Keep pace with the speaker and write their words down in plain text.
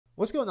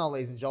What's going on,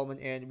 ladies and gentlemen,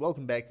 and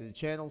welcome back to the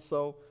channel.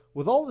 So,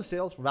 with all the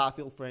sales for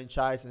Battlefield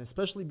franchise, and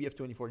especially BF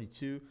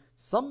 2042,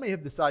 some may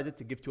have decided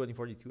to give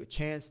 2042 a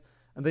chance,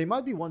 and they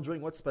might be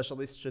wondering what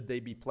specialists should they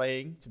be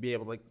playing to be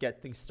able to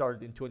get things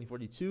started in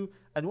 2042,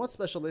 and what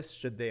specialists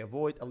should they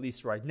avoid, at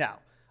least right now.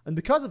 And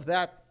because of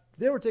that,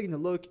 today we're taking a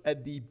look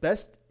at the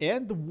best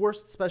and the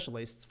worst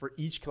specialists for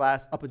each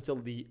class up until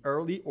the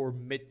early or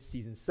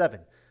mid-Season 7.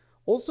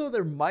 Also,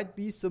 there might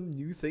be some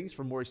new things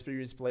for more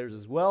experienced players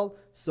as well,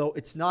 so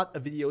it's not a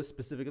video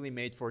specifically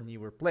made for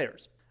newer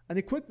players. And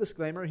a quick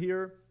disclaimer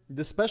here,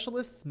 the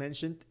specialists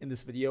mentioned in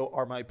this video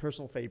are my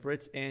personal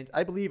favorites, and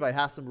I believe I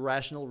have some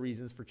rational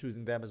reasons for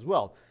choosing them as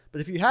well.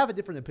 But if you have a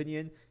different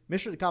opinion, make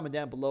sure to comment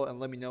down below and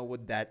let me know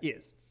what that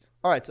is.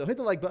 Alright, so hit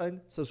the like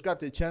button, subscribe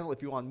to the channel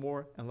if you want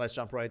more, and let's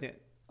jump right in.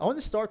 I want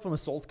to start from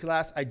Assault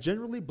class. I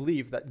generally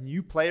believe that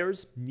new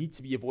players need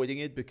to be avoiding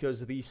it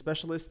because the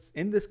specialists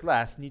in this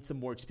class need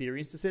some more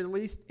experience, to say the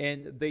least,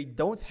 and they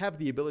don't have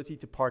the ability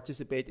to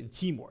participate in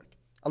teamwork,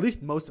 at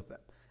least most of them.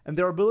 And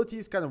their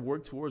abilities kind of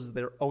work towards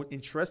their own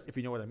interest, if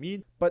you know what I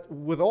mean. But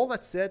with all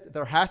that said,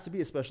 there has to be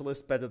a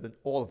specialist better than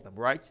all of them,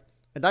 right?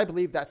 And I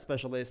believe that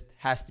specialist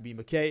has to be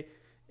McKay,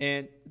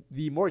 and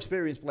the more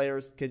experienced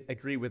players can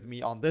agree with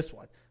me on this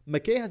one.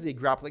 McKay has a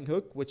grappling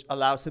hook, which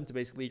allows him to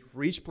basically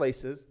reach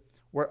places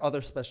where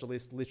other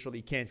specialists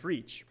literally can't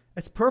reach.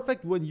 It's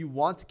perfect when you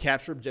want to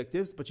capture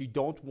objectives, but you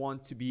don't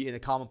want to be in a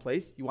common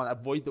place. You want to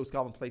avoid those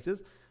common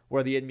places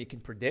where the enemy can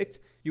predict.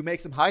 You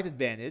make some height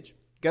advantage,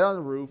 get on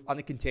the roof, on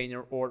a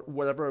container, or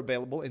whatever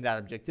available in that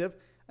objective,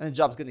 and the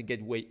job's going to get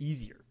way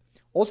easier.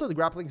 Also, the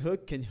grappling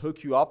hook can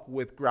hook you up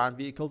with ground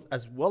vehicles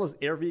as well as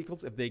air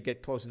vehicles if they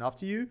get close enough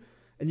to you,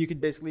 and you can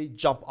basically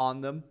jump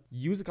on them,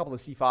 use a couple of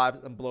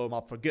C5s, and blow them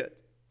up for good.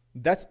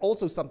 That's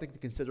also something to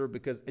consider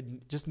because it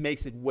just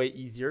makes it way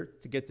easier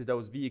to get to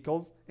those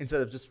vehicles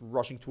instead of just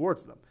rushing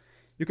towards them.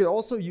 You can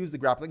also use the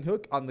grappling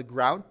hook on the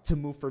ground to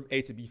move from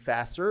A to B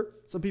faster.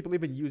 Some people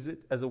even use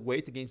it as a way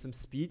to gain some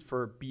speed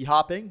for B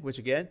hopping, which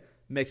again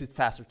makes it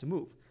faster to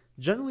move.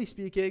 Generally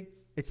speaking,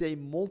 it's a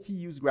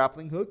multi-use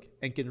grappling hook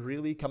and can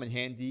really come in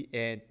handy,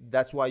 and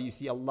that's why you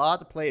see a lot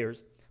of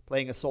players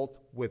playing Assault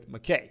with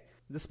McKay.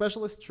 The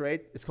specialist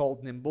trait is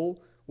called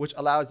Nimble, which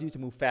allows you to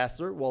move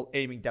faster while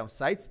aiming down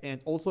sights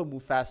and also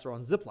move faster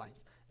on zip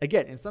lines.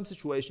 Again, in some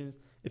situations,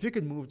 if you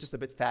could move just a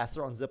bit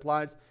faster on zip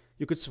lines,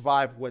 you could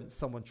survive when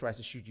someone tries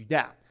to shoot you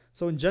down.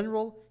 So in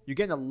general, you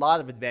get a lot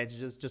of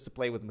advantages just to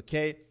play with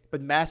McKay,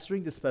 but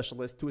mastering the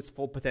specialist to its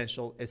full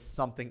potential is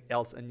something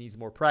else and needs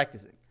more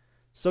practicing.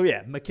 So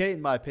yeah, McKay,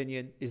 in my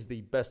opinion, is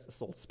the best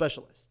Assault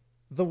specialist.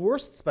 The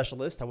worst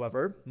specialist,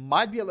 however,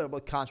 might be a little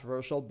bit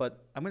controversial,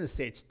 but I'm going to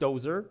say it's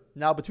Dozer.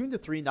 Now, between the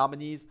three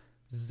nominees,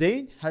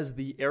 Zane has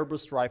the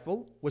airburst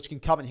rifle, which can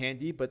come in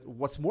handy, but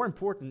what's more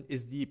important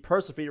is the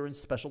perseverance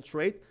special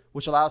trait,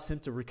 which allows him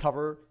to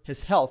recover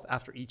his health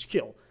after each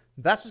kill.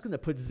 That's just going to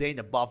put Zane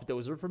above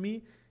Dozer for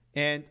me.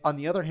 And on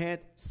the other hand,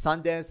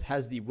 Sundance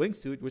has the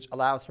wingsuit, which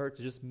allows her to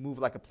just move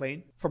like a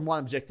plane from one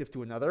objective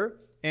to another.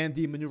 And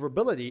the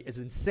maneuverability is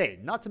insane,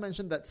 not to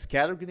mention that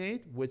scatter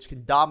grenade, which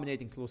can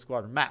dominate in close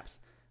quarter maps.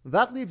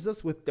 That leaves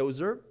us with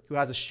Dozer, who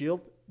has a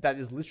shield that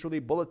is literally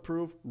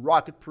bulletproof,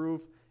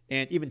 rocket-proof,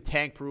 and even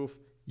tank-proof,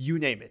 you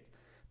name it.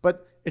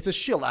 But it's a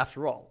shield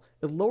after all.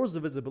 It lowers the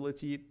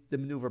visibility, the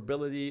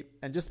maneuverability,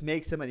 and just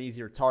makes him an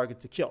easier target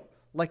to kill.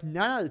 Like 9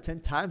 out of 10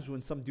 times when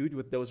some dude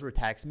with Dozer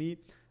attacks me,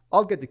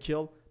 I'll get the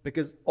kill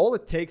because all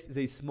it takes is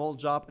a small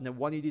jump and a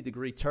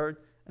 180-degree turn,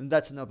 and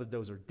that's another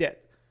Dozer dead.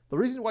 The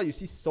reason why you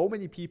see so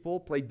many people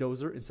play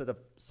Dozer instead of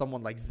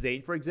someone like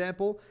Zane, for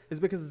example, is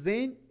because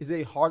Zane is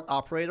a hard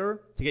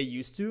operator to get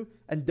used to,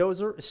 and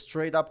Dozer is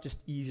straight up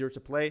just easier to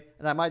play,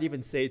 and I might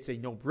even say it's a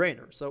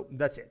no-brainer, so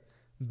that's it.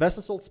 Best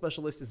Assault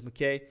specialist is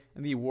McKay,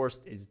 and the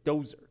worst is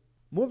Dozer.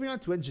 Moving on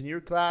to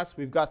Engineer class,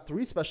 we've got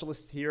 3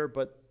 specialists here,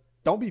 but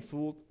don't be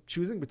fooled,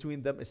 choosing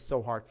between them is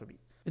so hard for me.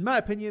 In my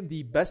opinion,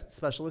 the best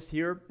specialist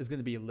here is going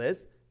to be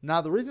Liz. Now,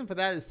 the reason for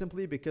that is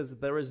simply because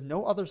there is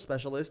no other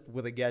specialist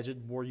with a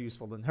gadget more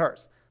useful than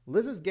hers.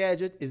 Liz's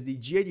gadget is the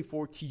G84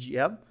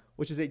 TGM,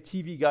 which is a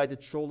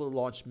TV-guided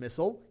troller-launched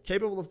missile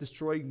capable of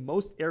destroying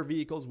most air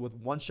vehicles with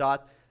one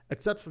shot,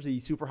 except for the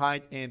Super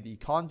Hind and the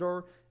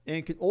Condor,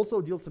 and can also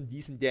deal some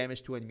decent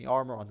damage to enemy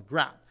armor on the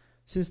ground.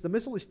 Since the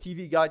missile is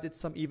TV-guided,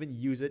 some even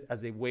use it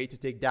as a way to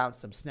take down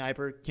some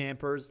sniper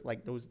campers,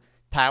 like those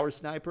tower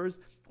snipers,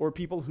 or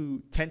people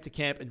who tend to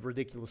camp in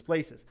ridiculous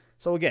places.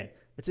 So again,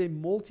 it's a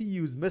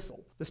multi-use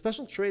missile. The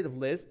special trait of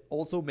Liz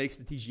also makes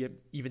the TGM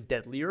even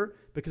deadlier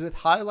because it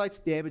highlights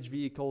damaged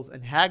vehicles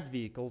and hacked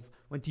vehicles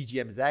when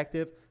TGM is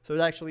active, so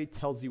it actually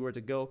tells you where to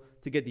go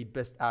to get the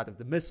best out of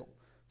the missile.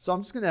 So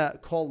I'm just going to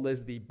call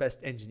Liz the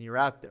best engineer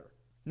out there.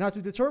 Now,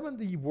 to determine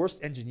the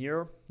worst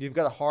engineer, you've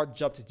got a hard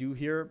job to do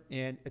here,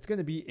 and it's going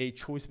to be a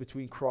choice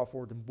between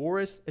Crawford and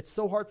Boris. It's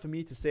so hard for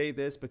me to say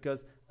this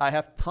because I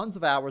have tons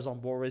of hours on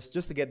Boris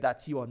just to get that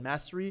T1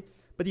 mastery,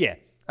 but yeah,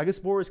 I guess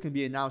Boris can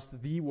be announced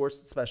the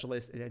worst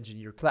specialist in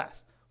Engineer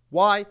class.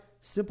 Why?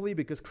 simply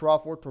because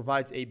Crawford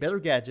provides a better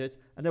gadget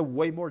and a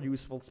way more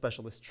useful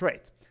specialist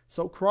trait.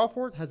 So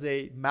Crawford has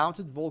a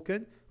mounted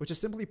Vulcan, which is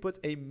simply put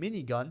a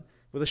minigun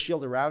with a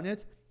shield around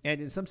it,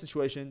 and in some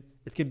situation,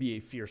 it can be a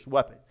fierce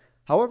weapon.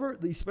 However,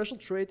 the special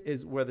trait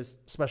is where this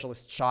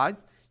specialist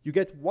shines. You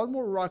get one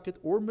more rocket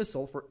or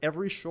missile for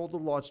every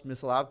shoulder-launched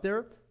missile out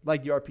there,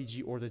 like the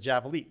RPG or the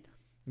Javelin.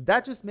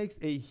 That just makes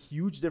a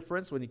huge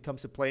difference when it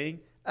comes to playing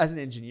as an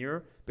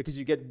engineer, because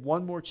you get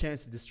one more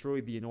chance to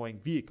destroy the annoying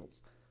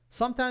vehicles.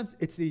 Sometimes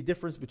it's the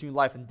difference between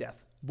life and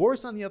death.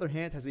 Boris, on the other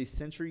hand, has a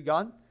sentry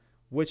gun,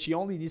 which he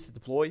only needs to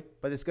deploy,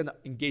 but it's going to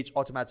engage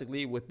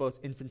automatically with both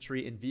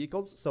infantry and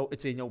vehicles, so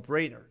it's a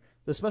no-brainer.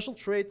 The special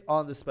trait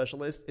on the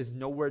specialist is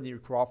nowhere near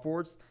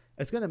Crawford's.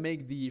 It's going to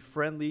make the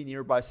friendly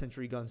nearby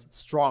sentry guns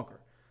stronger.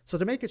 So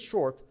to make it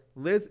short,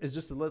 Liz is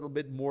just a little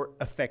bit more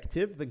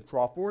effective than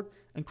Crawford,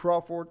 and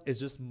Crawford is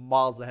just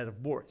miles ahead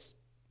of Boris.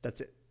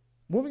 That's it.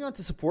 Moving on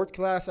to support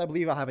class, I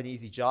believe I have an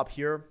easy job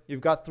here.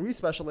 You've got 3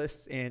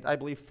 specialists, and I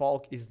believe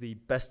Falk is the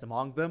best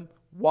among them.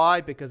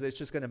 Why? Because it's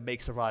just going to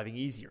make surviving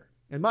easier.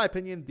 In my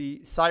opinion, the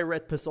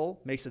Siret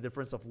pistol makes a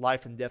difference of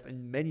life and death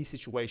in many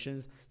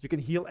situations. You can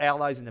heal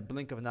allies in a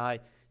blink of an eye.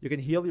 You can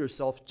heal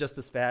yourself just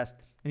as fast,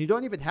 and you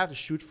don't even have to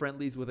shoot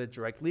friendlies with it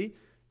directly.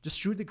 Just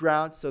shoot the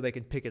ground so they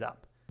can pick it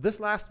up. This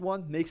last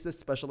one makes this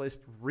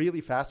specialist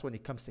really fast when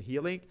it comes to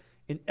healing.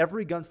 In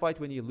every gunfight,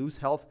 when you lose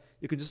health,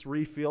 you can just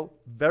refill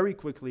very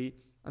quickly,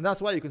 and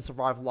that's why you can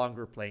survive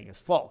longer playing as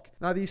Falk.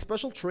 Now, the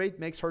special trait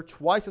makes her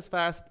twice as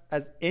fast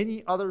as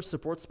any other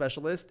support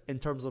specialist in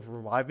terms of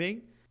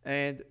reviving,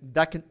 and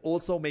that can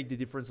also make the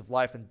difference of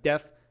life and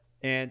death,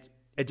 and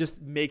it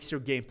just makes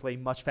your gameplay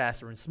much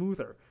faster and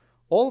smoother.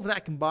 All of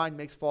that combined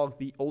makes Falk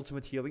the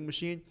ultimate healing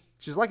machine.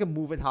 She's like a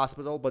move-in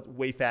hospital, but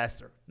way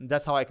faster. And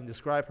that's how I can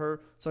describe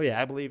her. So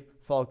yeah, I believe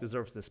Falk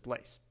deserves this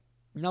place.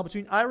 Now,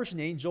 between Irish and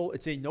Angel,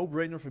 it's a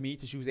no-brainer for me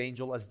to choose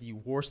Angel as the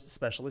worst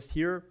specialist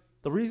here.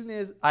 The reason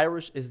is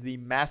Irish is the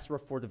master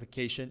of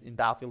fortification in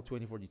Battlefield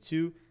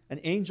 2042, and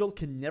Angel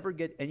can never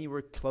get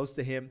anywhere close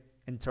to him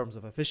in terms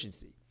of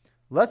efficiency.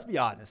 Let's be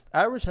honest,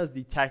 Irish has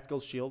the tactical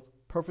shield,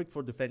 perfect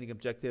for defending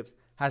objectives,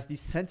 has the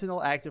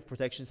Sentinel active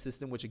protection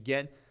system, which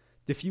again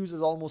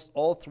diffuses almost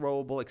all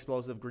throwable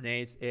explosive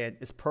grenades and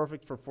is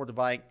perfect for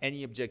fortifying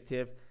any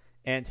objective,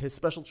 and his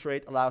special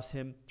trait allows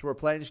him to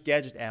replenish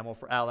gadget ammo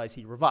for allies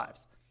he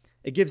revives.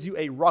 It gives you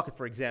a rocket,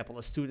 for example,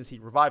 as soon as he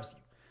revives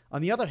you.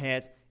 On the other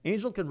hand,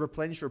 Angel can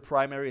replenish your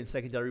primary and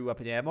secondary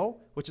weapon ammo,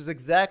 which is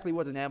exactly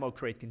what an ammo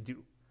crate can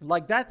do.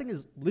 Like, that thing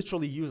is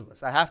literally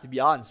useless, I have to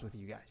be honest with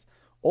you guys.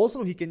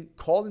 Also, he can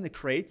call in a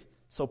crate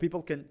so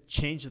people can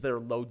change their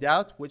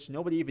loadout, which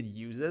nobody even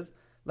uses.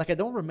 Like, I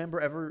don't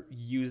remember ever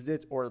used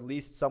it, or at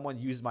least someone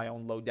used my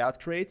own loadout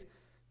crate.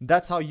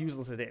 That's how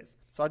useless it is.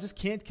 So I just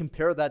can't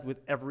compare that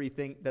with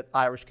everything that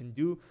Irish can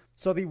do.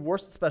 So the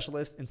worst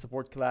specialist in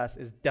support class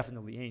is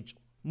definitely Angel.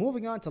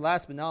 Moving on to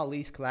last but not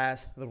least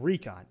class, the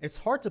Recon. It's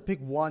hard to pick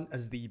one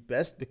as the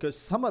best because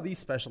some of these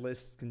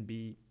specialists can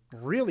be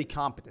really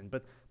competent,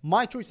 but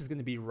my choice is going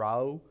to be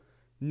Rao.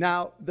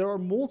 Now, there are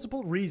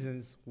multiple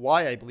reasons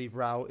why I believe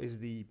Rao is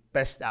the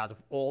best out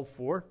of all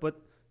 4,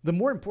 but the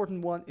more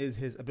important one is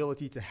his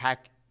ability to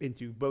hack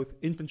into both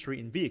infantry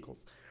and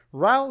vehicles.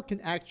 Rao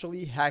can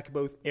actually hack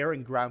both air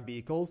and ground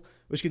vehicles,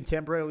 which can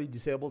temporarily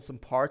disable some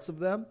parts of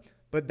them,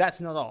 but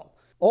that's not all.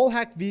 All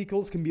hacked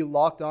vehicles can be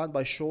locked on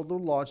by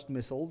shoulder-launched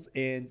missiles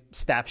and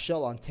staff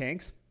shell on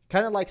tanks,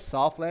 kind of like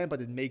soft land,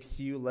 but it makes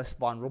you less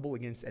vulnerable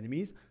against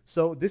enemies.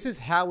 So this is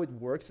how it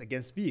works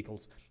against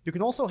vehicles. You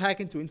can also hack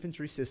into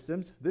infantry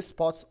systems. This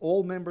spots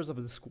all members of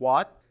the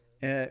squad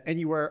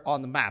anywhere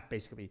on the map,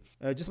 basically,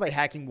 just by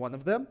hacking one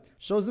of them,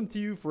 shows them to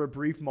you for a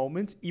brief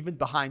moment, even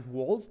behind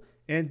walls,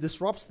 and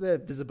disrupts their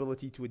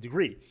visibility to a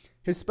degree.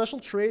 His special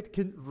trait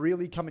can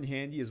really come in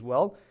handy as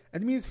well.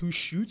 Enemies who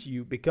shoot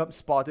you become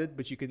spotted,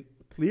 but you can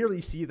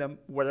clearly see them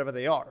wherever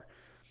they are.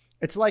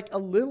 It's like a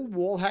little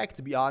wall hack,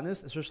 to be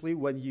honest, especially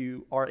when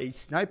you are a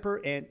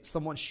sniper and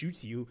someone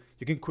shoots you.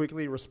 You can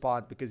quickly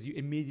respond because you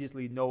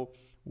immediately know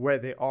where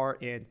they are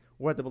and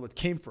where the bullet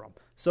came from.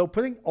 So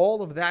putting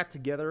all of that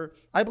together,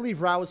 I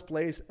believe Rao's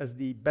place as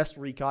the best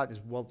Recon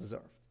is well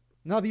deserved.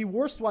 Now, the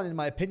worst one, in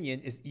my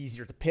opinion, is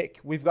easier to pick.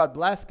 We've got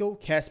Blasco,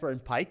 Casper,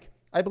 and Pike.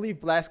 I believe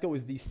Blasco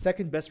is the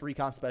second best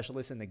Recon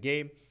specialist in the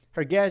game.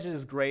 Her gadget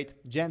is great,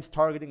 jams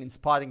targeting and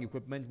spotting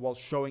equipment while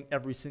showing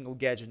every single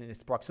gadget in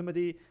its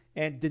proximity,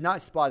 and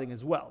denies spotting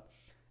as well.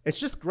 It's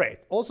just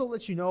great. Also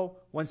lets you know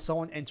when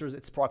someone enters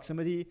its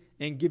proximity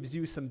and gives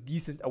you some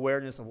decent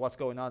awareness of what's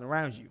going on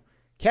around you.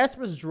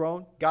 Casper's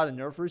drone got a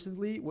nerf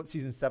recently with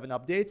Season 7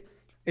 update.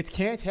 It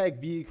can't hack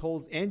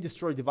vehicles and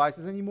destroy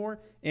devices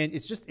anymore, and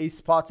it's just a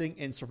spotting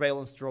and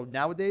surveillance drone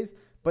nowadays,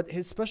 but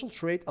his special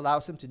trait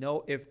allows him to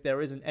know if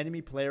there is an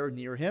enemy player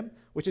near him,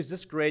 which is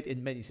just great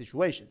in many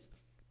situations.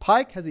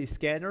 Pike has a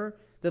scanner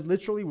that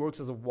literally works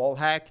as a wall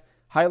hack,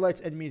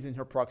 highlights enemies in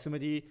her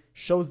proximity,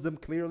 shows them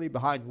clearly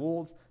behind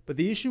walls, but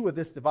the issue with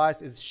this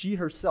device is she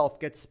herself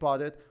gets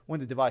spotted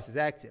when the device is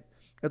active.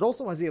 It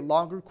also has a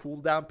longer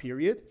cooldown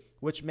period,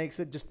 which makes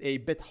it just a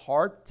bit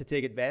hard to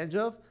take advantage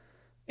of.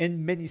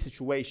 in many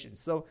situations.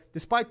 So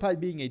despite Pike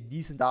being a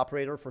decent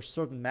operator for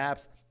certain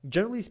maps,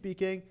 generally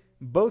speaking,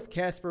 both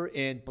Casper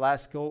and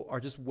Blasco are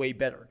just way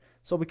better.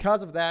 So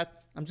because of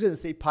that, I'm just going to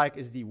say Pike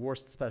is the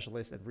worst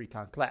specialist in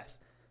Recon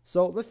Class.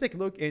 So let's take a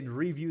look and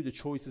review the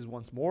choices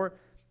once more.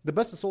 The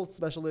best assault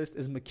specialist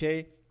is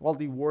McKay, while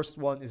the worst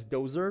one is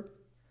Dozer.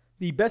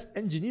 The best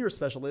engineer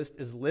specialist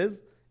is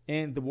Liz,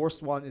 and the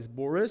worst one is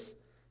Boris.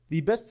 The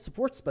best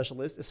support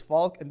specialist is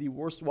Falk, and the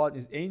worst one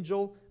is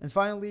Angel. And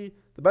finally,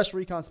 the best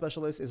recon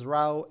specialist is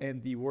Rao,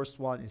 and the worst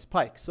one is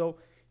Pike. So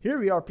here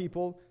we are,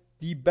 people.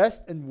 The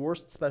best and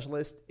worst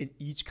specialist in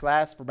each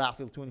class for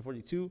Battlefield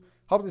 2042.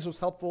 Hope this was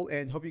helpful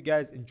and hope you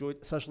guys enjoyed,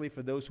 especially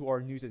for those who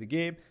are new to the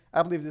game.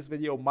 I believe this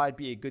video might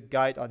be a good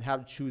guide on how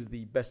to choose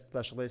the best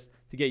specialist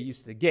to get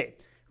used to the game.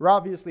 You're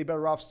obviously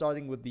better off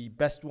starting with the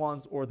best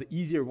ones or the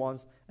easier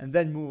ones and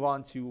then move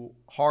on to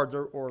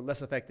harder or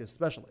less effective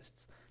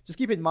specialists. Just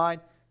keep in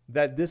mind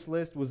that this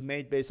list was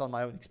made based on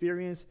my own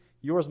experience.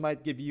 Yours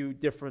might give you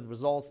different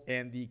results,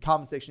 and the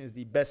comment section is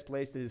the best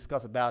place to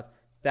discuss about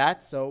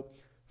that. So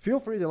feel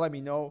free to let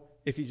me know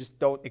if you just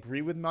don't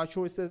agree with my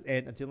choices.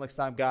 And until next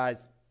time,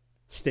 guys,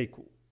 stay cool.